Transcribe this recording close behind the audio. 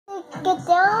get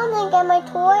down and get my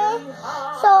toys.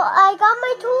 So I got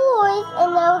my toys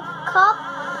and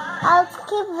I'll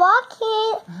keep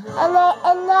walking and I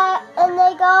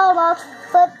got a lot of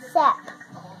footsteps.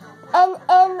 And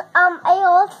I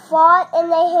almost fought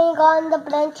and I hang on the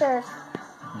benches.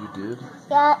 You did?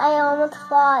 Yeah, I almost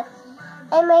fought.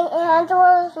 And my hands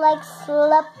were like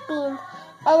slipping.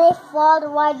 And I fall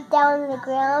right down to the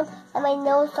ground and my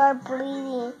nose started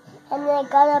bleeding. And then I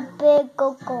got a big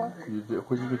cocoa. You did?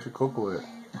 Where'd you get your cocoa at?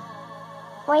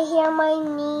 Right here on my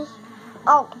knee.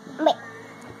 Oh, wait.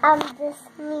 This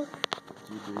knee.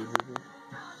 You did, baby?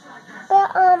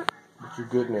 But you're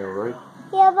good now, right?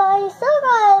 Yeah, but I still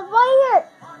got it right here.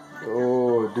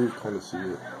 Oh, I do kind of see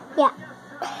it. Yeah.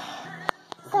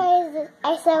 Sorry,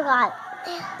 I still got it.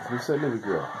 Who's that little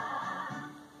girl?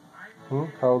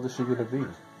 How old is she going to be?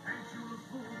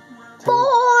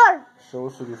 4! Show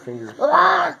us with your fingers.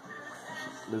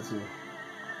 Let's see.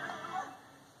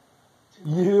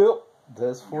 Yep,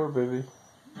 that's 4, baby.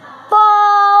 4!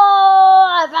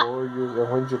 4 years. And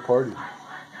when's your party?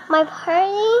 My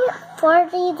party?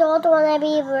 40 years old when I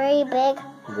be very big.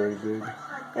 Very big?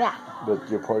 Yeah. But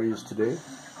your party is today?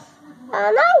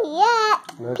 Not yet.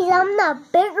 Because I'm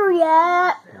not bigger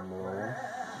yet. No.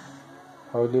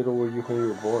 How little were you when you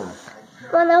were born?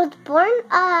 When I was born,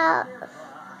 I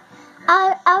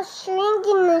was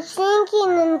shrinking and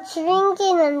shrinking and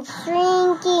shrinking and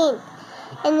shrinking.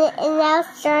 And I was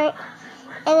short.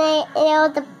 And I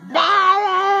was a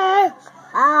better.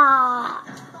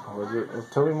 Was it?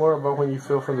 Tell me more about when you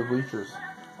fell from the bleachers.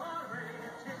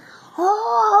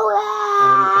 Who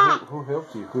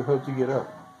helped you? Who helped you get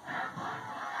up?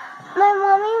 My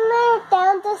mommy went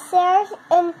down the stairs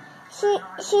and she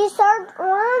started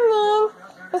running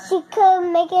and she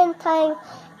couldn't make it in time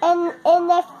and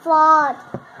I flawed.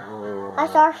 Oh. I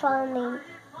started falling.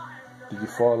 Did you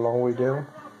fall a long way down?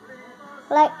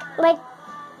 Like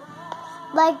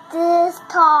this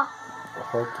tall.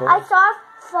 How tall? I started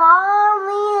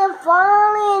falling and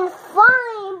falling and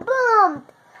falling. Boom!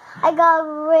 I got a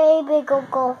really big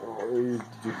cocoa. Oh, did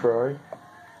you cry?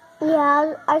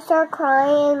 Yeah, I started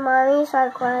crying and mommy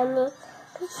started crying. But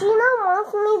she not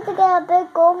wants me to get a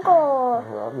big cocoa. I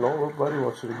know nobody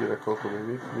wants you to get a cocoa,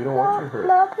 baby. We don't want you to hurt.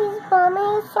 No, please,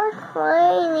 mommy, start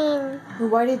crying.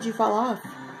 Why did you fall off?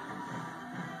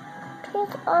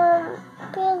 Because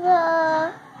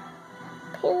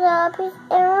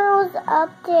Aaron was up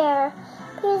there.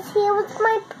 Because he was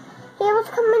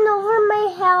coming over my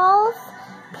house.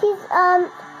 Because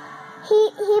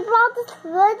he brought this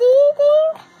woody thing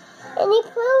and he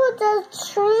put it with a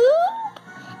tree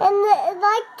and it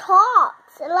like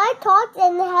talks. It like talks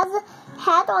and it has a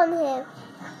hat on him.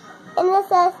 And it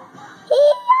says,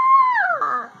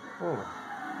 "Hee-haw!"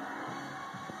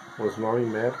 Was mommy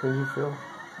mad when you fell?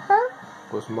 Huh?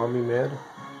 Was mommy mad?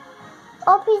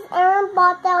 Oh, please, Aaron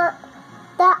bought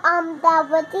that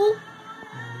woody.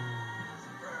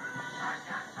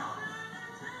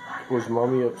 Was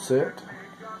mommy upset?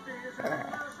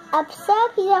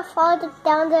 Upset because I fallen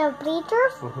down the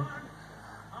bleachers?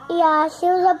 Yeah, she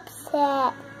was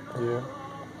upset. Yeah.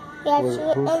 Yeah,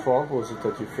 whose fault was it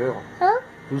that you fell? Huh?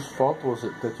 Whose fault was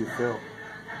it that you fell?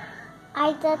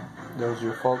 I did. That was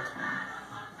your fault?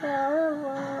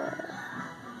 No.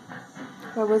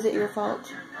 Or was it your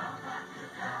fault?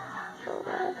 It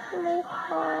was my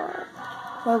fault.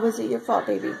 Why was it your fault,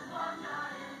 baby?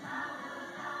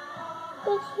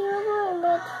 But you were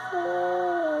not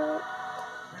fault.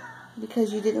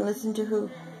 Because you didn't listen to who?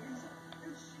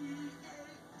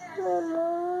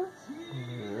 Mama.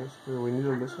 Yes, we need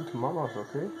to listen to mamas,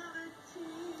 okay?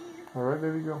 Alright,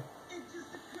 baby, go.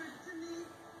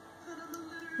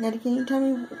 Nattie, can you tell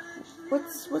me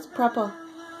what's proper?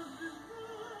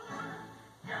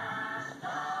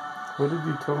 What did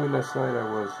you tell me last night I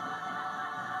was?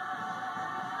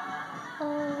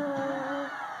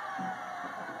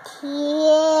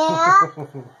 Yeah.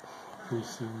 You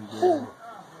silly girl.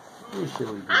 You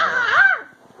silly girl.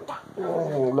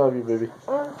 Oh, love you, baby.